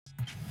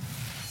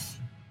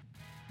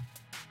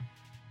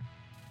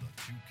The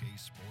 2K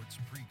Sports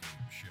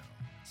pregame show,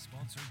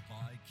 sponsored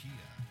by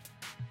Kia.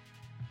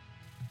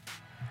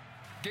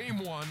 Game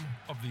 1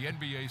 of the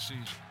NBA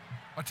season.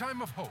 A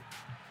time of hope.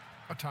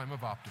 A time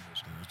of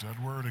optimism. There's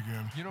that word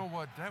again. You know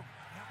what? That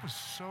was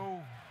so,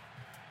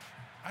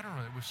 I don't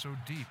know, it was so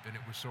deep and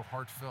it was so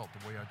heartfelt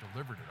the way I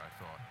delivered it, I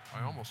thought.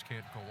 I almost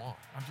can't go on.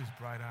 I'm just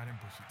bright-eyed and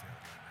bushy-tailed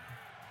right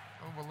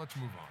now. Oh, well, let's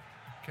move on.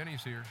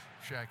 Kenny's here.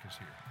 Shaq is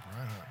here.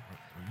 Bright-eyed?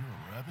 Are you a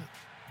rabbit?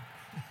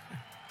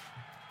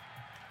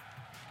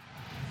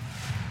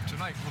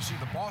 Tonight, we'll see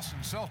the Boston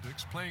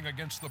Celtics playing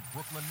against the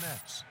Brooklyn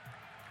Nets.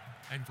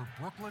 And for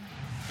Brooklyn,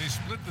 they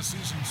split the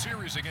season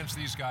series against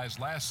these guys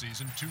last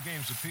season, 2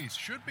 games apiece.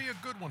 Should be a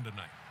good one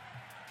tonight.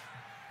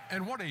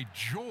 And what a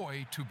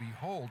joy to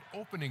behold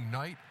opening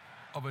night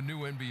of a new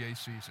NBA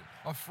season.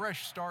 A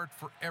fresh start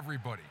for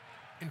everybody,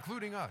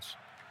 including us.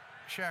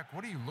 Shaq,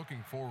 what are you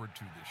looking forward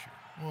to this year?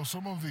 Well,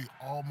 some of the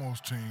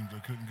almost teams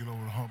that couldn't get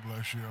over the hump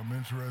last year, I'm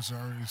interested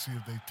already to see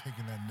if they've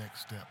taken that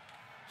next step.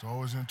 It's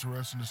always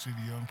interesting to see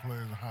the young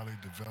players and how they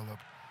develop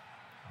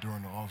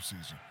during the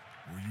offseason.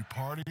 Were you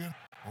partying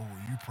or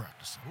were you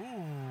practicing?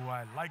 Ooh,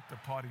 I like the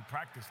party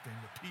practice thing,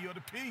 the P or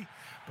the P.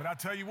 But I'll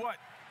tell you what,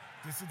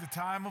 this is the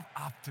time of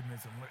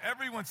optimism. When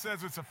everyone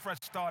says it's a fresh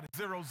start, it's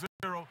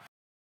 0-0.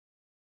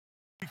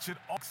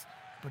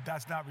 But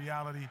that's not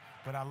reality.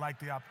 But I like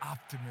the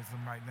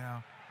optimism right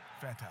now.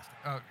 Fantastic.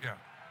 Yeah.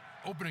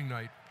 Opening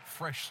night,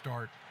 fresh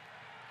start.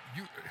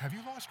 Have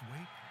you lost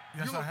weight?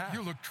 Yes, I have.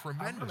 You look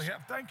tremendous. I really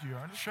have. Thank you,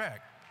 Ernest.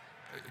 Shaq,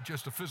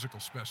 just a physical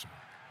specimen.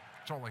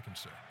 That's all I can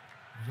say.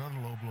 Was that a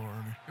low blow,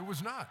 Ernie? It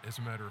was not, as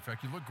a matter of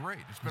fact. You look great.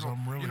 It's been,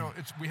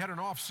 we had an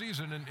off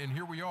season, and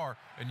here we are,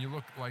 and you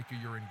look like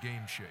you're in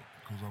game shape.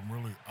 Because I'm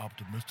really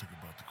optimistic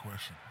about the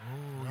question.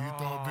 Oh, you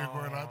throw a big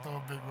word, I throw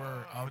a big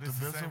word.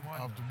 Optimism,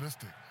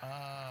 optimistic.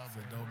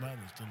 But don't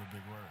matter. It's still a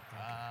big word.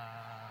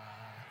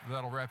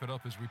 That'll wrap it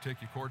up as we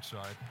take you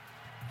courtside.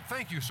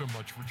 Thank you so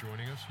much for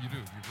joining us. You do.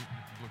 You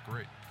look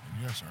great.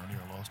 And yes, Ernie,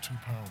 I lost 2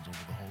 pounds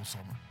over the whole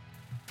summer.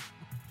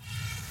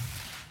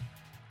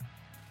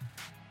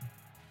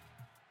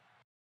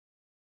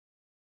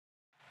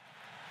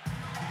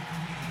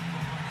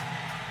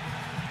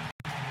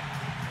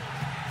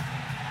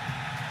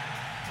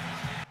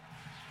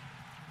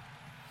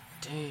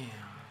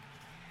 Damn.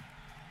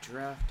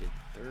 Drafted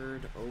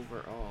 3rd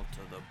overall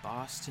to the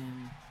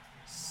Boston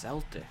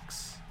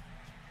Celtics.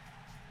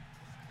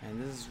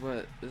 And this is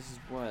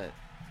what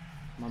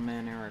my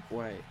man Erick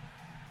Wright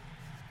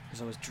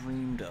has always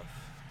dreamed of,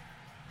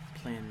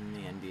 playing in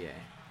the NBA.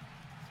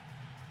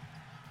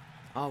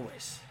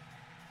 Always.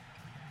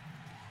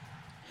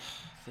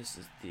 This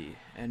is the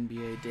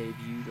NBA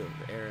debut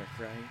of Erick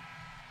Wright.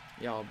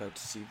 Y'all about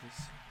to see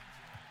this.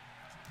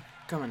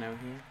 Coming out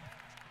here.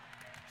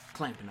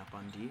 Clamping up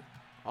on D.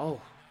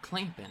 Oh,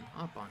 clamping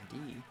up on D.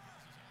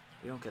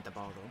 We don't get the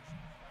ball though.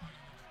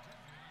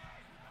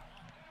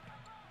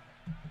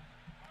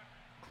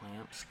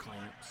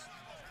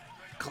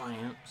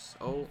 Clamps.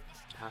 Oh,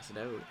 pass it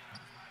out.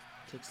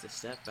 Takes the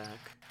step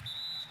back.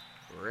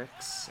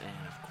 Bricks,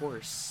 and of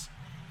course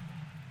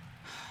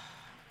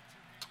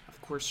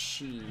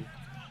she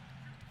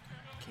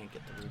can't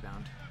get the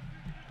rebound.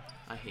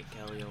 I hate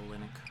Kelly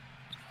Olynyk.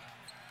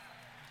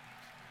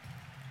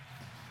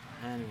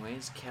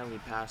 Anyways, Kelly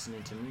passing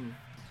it to me.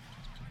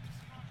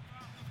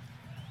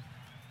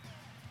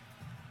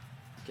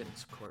 Getting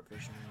some court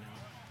vision right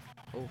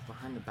now. Oh,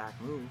 behind the back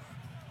move.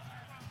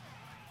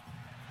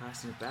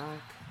 Passing it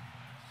back.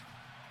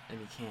 And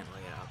he can't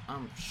lay it up.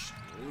 I'm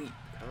sleep,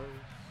 bro.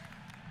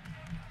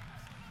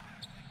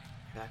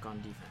 Back on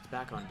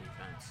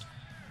defense.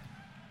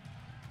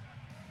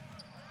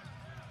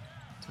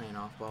 Playing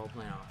off ball.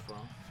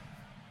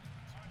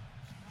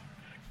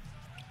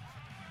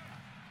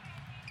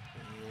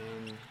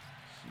 And he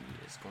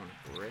is going to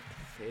brick,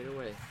 fade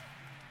away.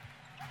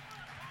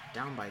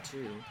 Down by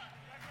 2.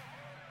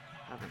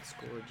 Haven't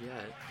scored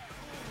yet.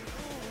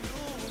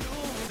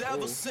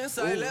 Ever since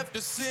I left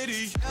the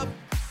city, ever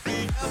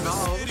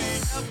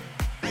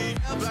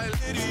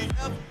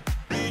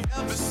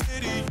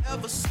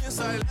since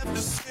I left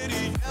the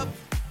city,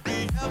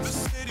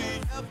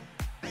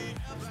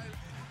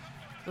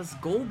 let's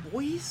go,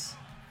 boys.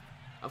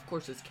 Of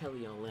course, it's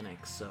Kelly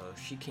Olynyk, so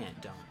she can't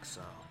dunk,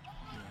 so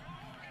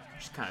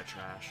she's kind of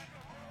trash.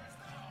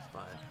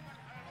 But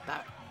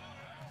that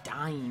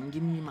dime,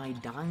 give me my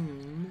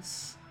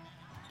dimes.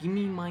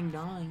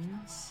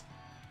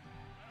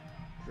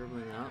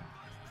 Dribbling up,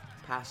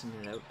 passing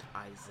it out to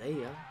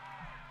Isaiah.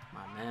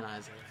 My man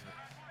Isaiah.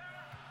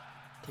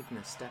 Taking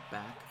a step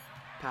back,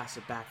 pass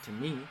it back to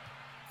me.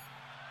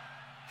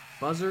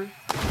 Buzzer.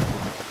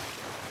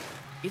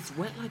 It's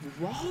wet like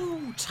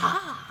water.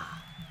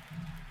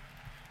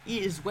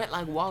 It is wet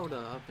like water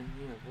up in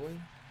here, boy.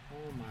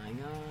 Oh my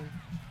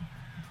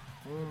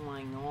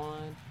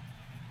god.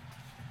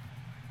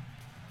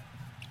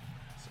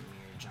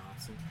 Samir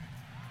Johnson.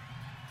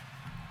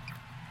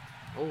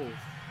 Oh,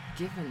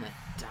 giving the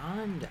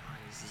dime to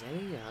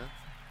Isaiah.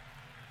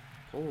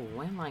 Oh,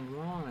 when am I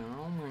wrong?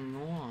 Oh my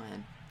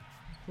god.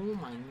 Oh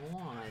my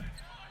god.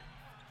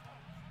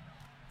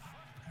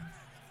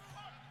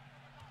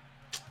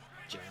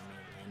 Jeremy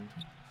Lin.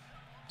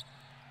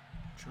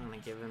 Trying to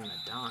give him a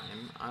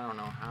dime. I don't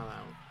know how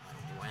that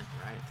went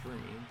right through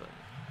me, but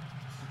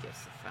I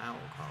guess the foul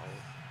call.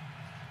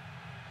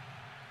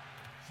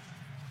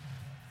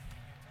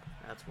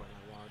 That's what I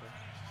wanted.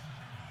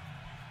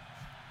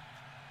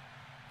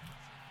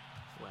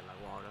 Well, I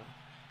water.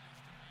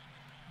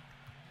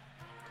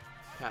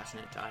 Passing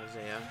it to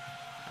Isaiah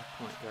at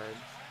point guard.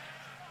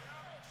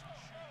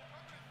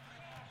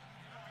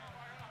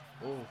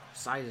 Oh,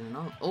 sizing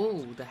up.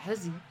 Oh, the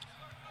hezzy.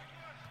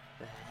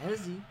 The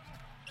hezzy.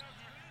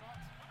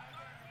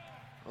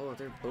 Oh,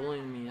 they're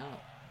bullying me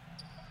up.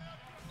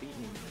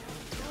 Beating me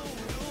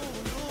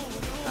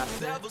up.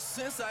 Ever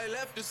since I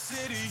left the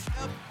city.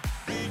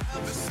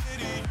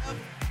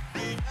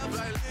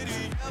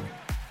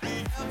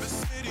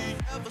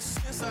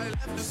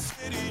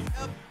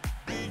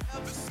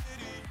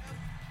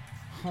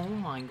 Oh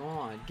my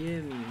god,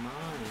 give me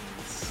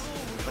mines.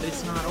 But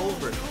it's not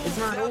over. It's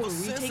not over.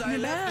 We take me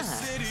back.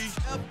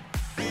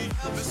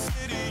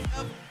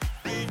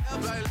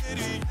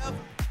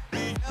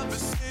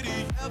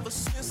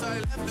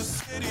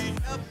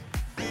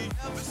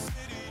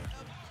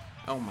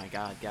 Oh my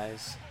god,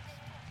 guys.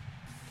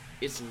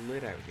 It's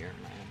lit out here,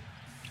 man.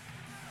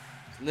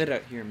 It's lit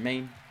out here,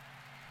 man.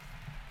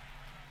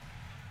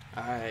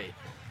 Alright.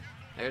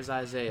 There's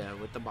Isaiah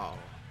with the ball.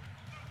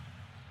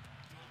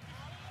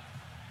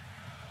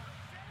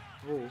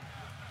 Oh.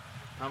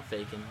 I'm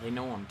faking. They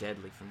know I'm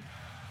deadly from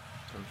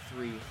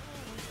three.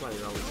 That's why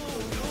they're always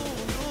holding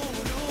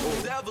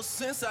me. Ever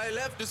since I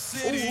left the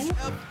city.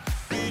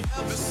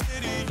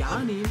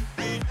 Got him.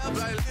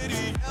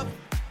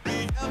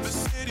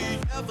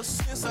 Ever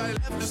since I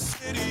left the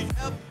city.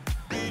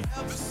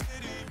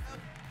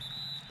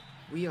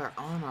 We are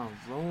on a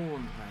roll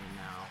right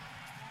now.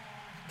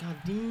 God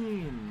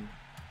damn.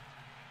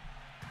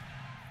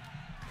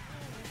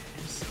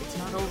 It's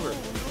not over.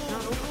 It's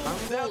not over. Our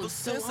roll is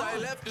still on. I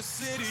left the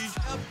city.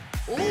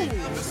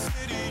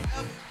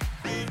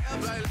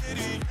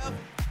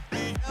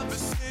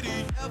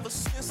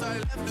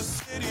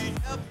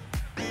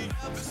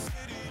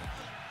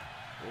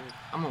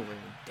 I'm over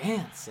here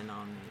dancing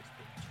on these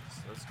bitches.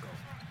 Let's go.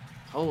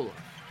 Hold up.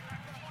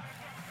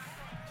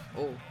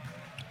 Oh.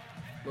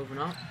 Moving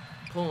up.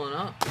 Pulling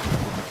up.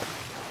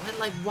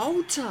 Like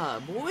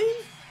Walter, boy.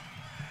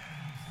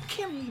 You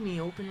can't leave me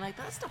open like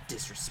that. Stop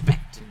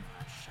disrespecting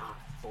my shot,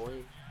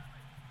 boy.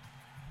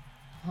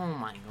 Oh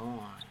my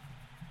god.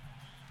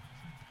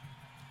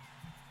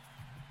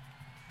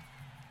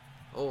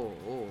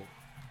 Oh.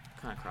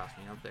 Kind of crossed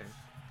me up there.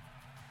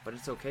 But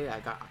it's okay.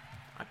 I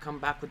come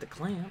back with the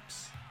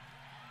clamps.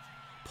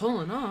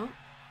 Pulling up.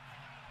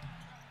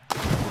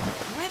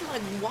 Red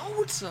like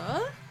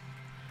Walter.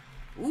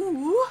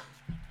 Ooh.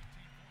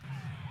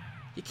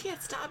 You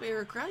can't stop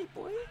Erick Wright,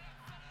 boy.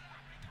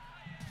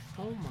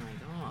 Oh my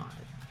god.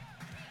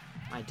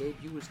 My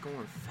debut is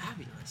going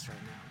fabulous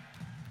right now.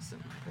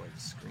 Send my boy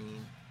the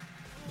screen.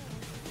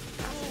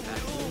 Pass it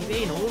back. It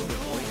ain't over,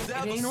 boy.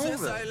 It ain't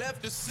over. I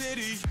left the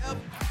city.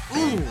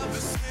 Ooh.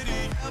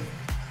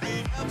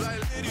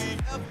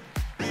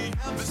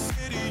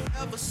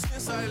 Ever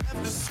since I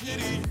left the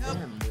city.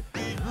 Them with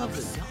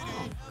another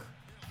dunk.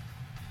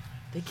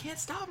 They can't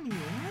stop me,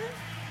 man.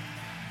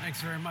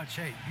 Thanks very much.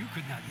 Hey, you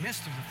could not miss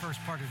through the first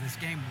part of this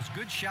game. Was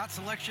good shot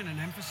selection and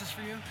emphasis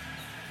for you?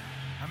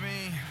 I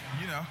mean,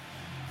 you know,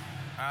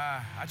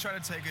 I try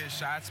to take good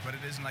shots, but it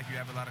isn't like you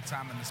have a lot of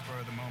time in the spur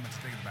of the moment to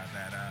think about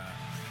that.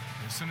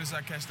 As soon as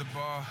I catch the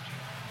ball,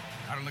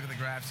 I don't look at the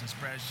graphs and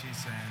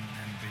spreadsheets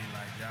and be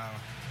like, yo,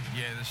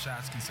 yeah, this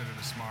shot's considered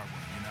a smart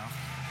one, you know?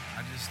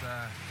 I just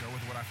go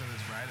with what I feel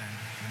is right and,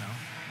 you know,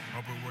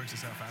 hope it works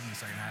itself out in the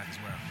second half as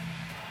well.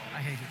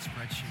 I hated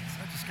spreadsheets.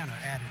 I just kind of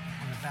added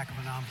on the back of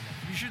an envelope.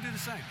 You should do the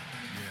same.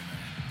 Yeah, man.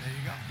 There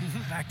you go.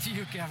 Back to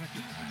you, Kevin.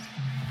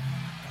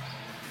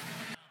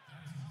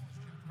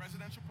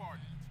 Presidential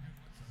pardon.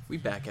 We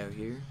back out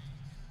here.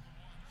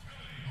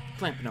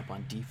 Clamping up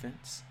on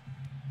defense.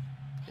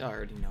 Y'all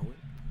already know it.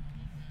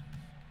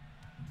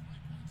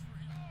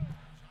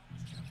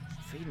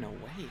 Fading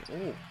away.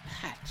 Oh,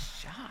 that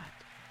shot.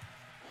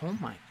 Oh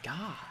my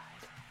god.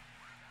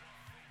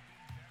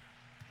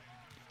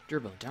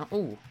 Dribble down.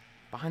 Oh,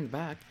 behind the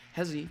back.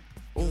 Hezzy.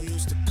 Oh. You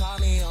used to call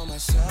me on my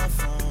cell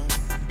phone.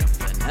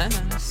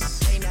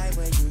 Bananas. Late night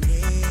when you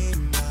need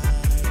my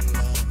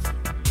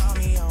love. Call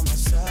me on my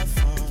cell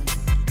phone.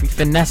 We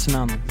finessing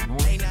on them.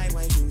 Late night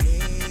when you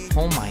need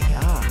Oh my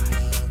god.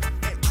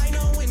 I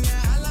know when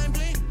that hotline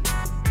blink,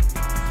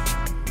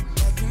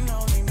 that can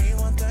only mean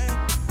one thing.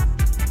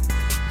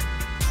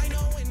 I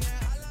know when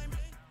that hotline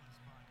blink.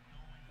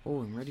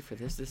 Oh, I'm ready for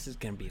this. This is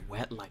gonna be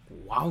wet like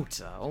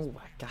water. Oh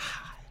my god.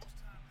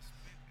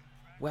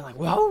 Wet like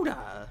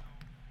water.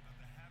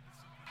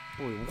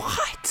 Boy,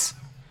 what?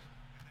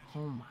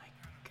 Oh my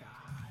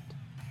god.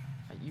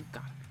 You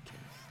gotta be kidding.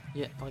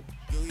 Yeah, like.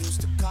 You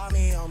used to call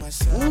me on my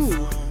cell Ooh.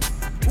 phone.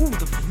 Ooh,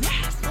 the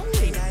finesse.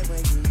 Late night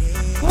when you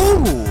need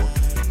Ooh.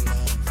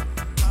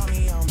 call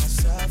me on my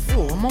cell phone.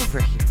 Ooh, I'm come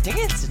over here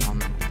dancing on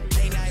them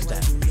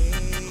step.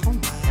 Oh my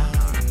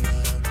god.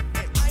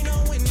 I know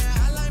when that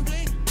hotline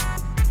bling,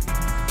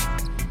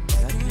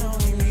 that can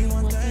only mean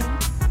one thing.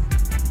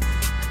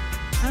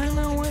 I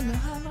know when the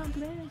hotline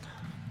bling.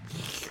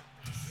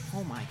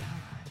 Oh my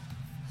god.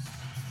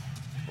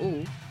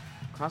 Oh,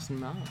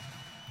 crossing them out.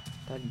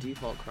 That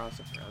default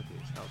crossover ugly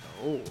as hell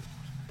though. Oh,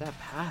 that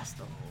pass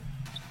though.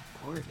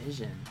 Poor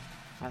vision.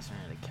 Passing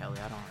it to Kelly.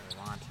 I don't really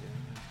want to.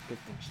 Good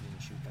thing she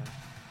didn't shoot that.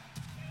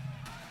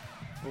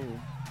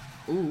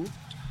 Oh. Ooh.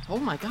 Oh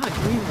my god,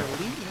 green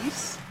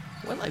release.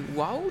 What like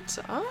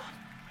Wouta?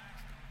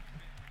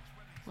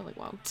 What like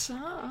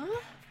Wouta?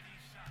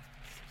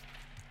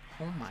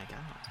 Oh my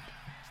god.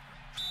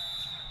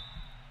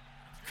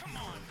 Come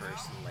on,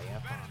 reverse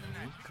layup on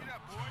me. Come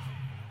on.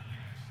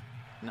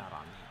 Not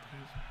on me,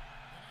 please.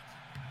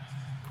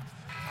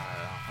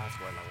 That's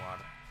where the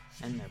water.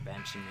 And they're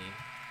benching me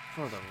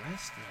for the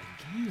rest of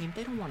the game.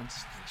 They don't want to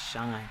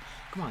shine.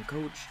 Come on,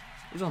 coach.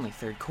 It was only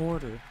third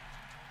quarter.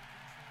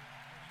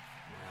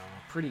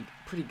 Pretty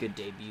good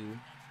debut,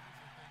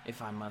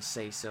 if I must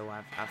say so.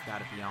 I've got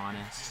to be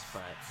honest,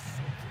 but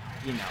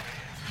you know,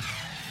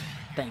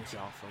 thank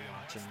y'all for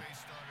watching.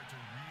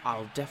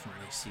 I'll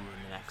definitely see you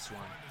in the next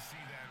one.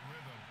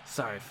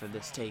 Sorry for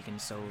this taking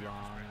so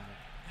long.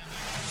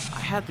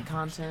 I had the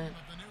content.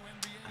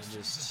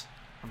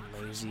 I'm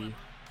lazy,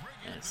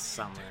 and it's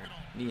summer,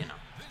 you know.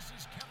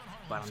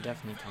 But I'm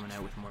definitely coming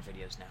out with more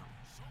videos now.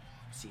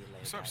 See you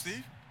later. What's up, guys.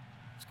 Steve?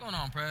 What's going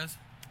on, Prez?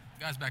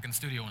 The guys back in the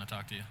studio want to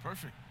talk to you.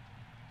 Perfect.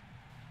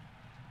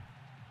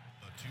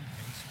 The 2K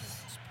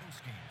Sports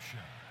postgame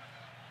show.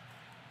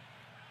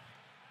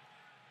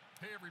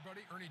 Hey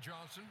everybody, Ernie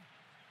Johnson,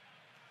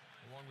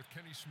 along with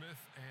Kenny Smith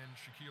and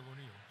Shaquille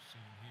O'Neal,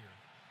 seen here.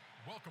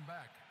 Welcome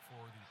back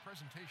for the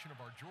presentation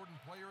of our Jordan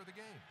Player of the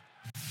Game.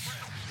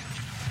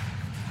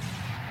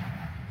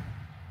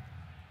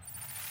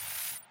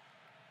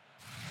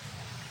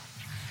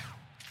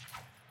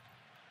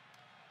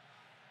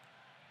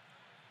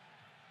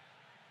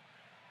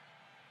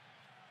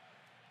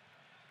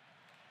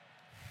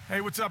 Hey,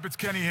 what's up? It's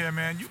Kenny here,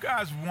 man. You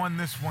guys won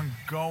this one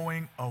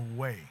going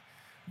away.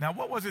 Now,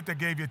 what was it that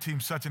gave your team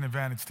such an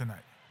advantage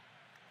tonight?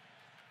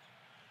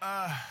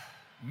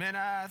 Man,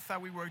 I thought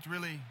we worked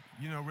really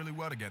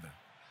well together.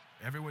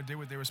 Everyone did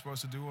what they were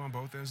supposed to do on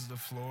both ends of the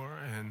floor,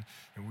 and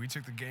we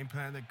took the game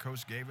plan that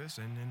Coach gave us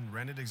and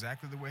ran it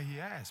exactly the way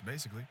he asked,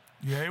 basically.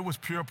 Yeah, it was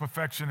pure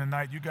perfection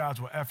tonight. You guys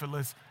were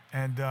effortless,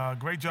 and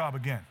great job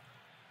again.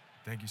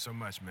 Thank you so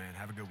much, man.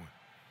 Have a good one.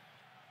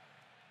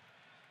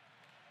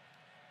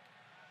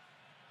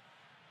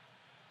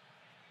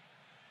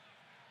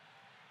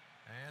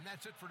 And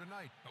that's it for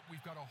tonight, but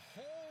we've got a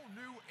whole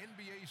new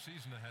NBA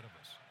season ahead of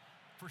us.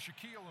 For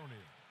Shaquille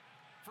O'Neal,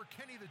 for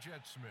Kenny the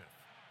Jet Smith,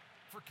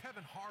 for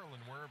Kevin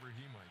Harlan, wherever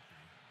he might be,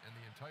 and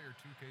the entire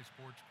 2K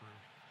Sports crew,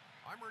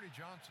 I'm Ernie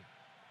Johnson.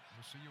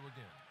 We'll see you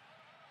again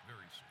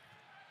very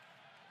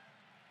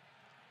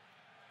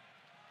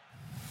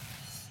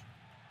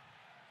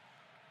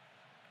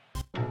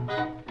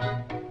soon.